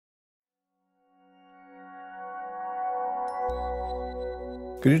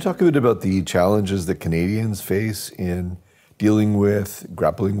Could you talk a bit about the challenges that Canadians face in grappling with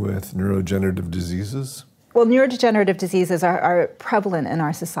neurodegenerative diseases? Well, neurodegenerative diseases are prevalent in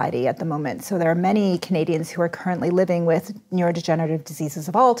our society at the moment. So there are many Canadians who are currently living with neurodegenerative diseases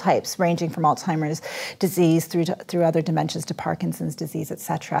of all types, ranging from Alzheimer's disease through other dementias to Parkinson's disease,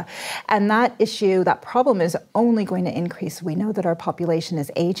 etc. And that problem is only going to increase. We know that our population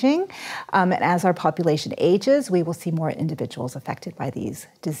is aging, and as our population ages, we will see more individuals affected by these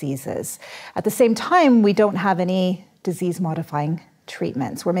diseases. At the same time, we don't have any disease-modifying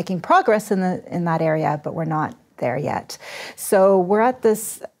treatments. We're making progress in that area, but we're not there yet. So we're at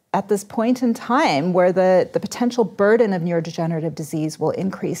this point in time where the potential burden of neurodegenerative disease will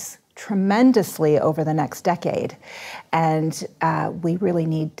increase tremendously over the next decade, and we really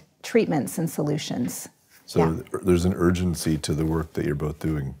need treatments and solutions. So there's an urgency to the work that you're both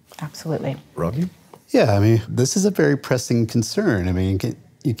doing. Absolutely. Ravi? Yeah, I mean, this is a very pressing concern. I mean,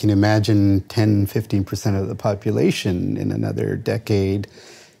 you can imagine 10, 15% of the population in another decade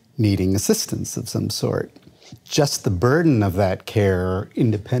needing assistance of some sort. Just the burden of that care,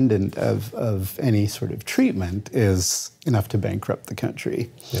 independent of any sort of treatment, is enough to bankrupt the country.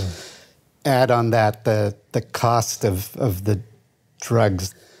 Yeah. Add on that the cost of the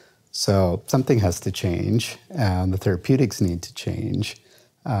drugs. So something has to change. The therapeutics need to change.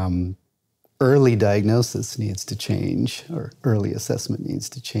 Early diagnosis needs to change, or early assessment needs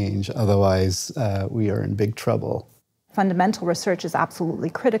to change. Otherwise, we are in big trouble. Fundamental research is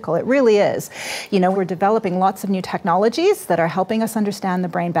absolutely critical. It really is. You know, we're developing lots of new technologies that are helping us understand the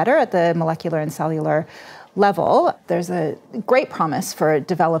brain better at the molecular and cellular level. There's a great promise for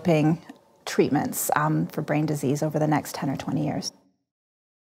developing treatments for brain disease over the next 10 or 20 years.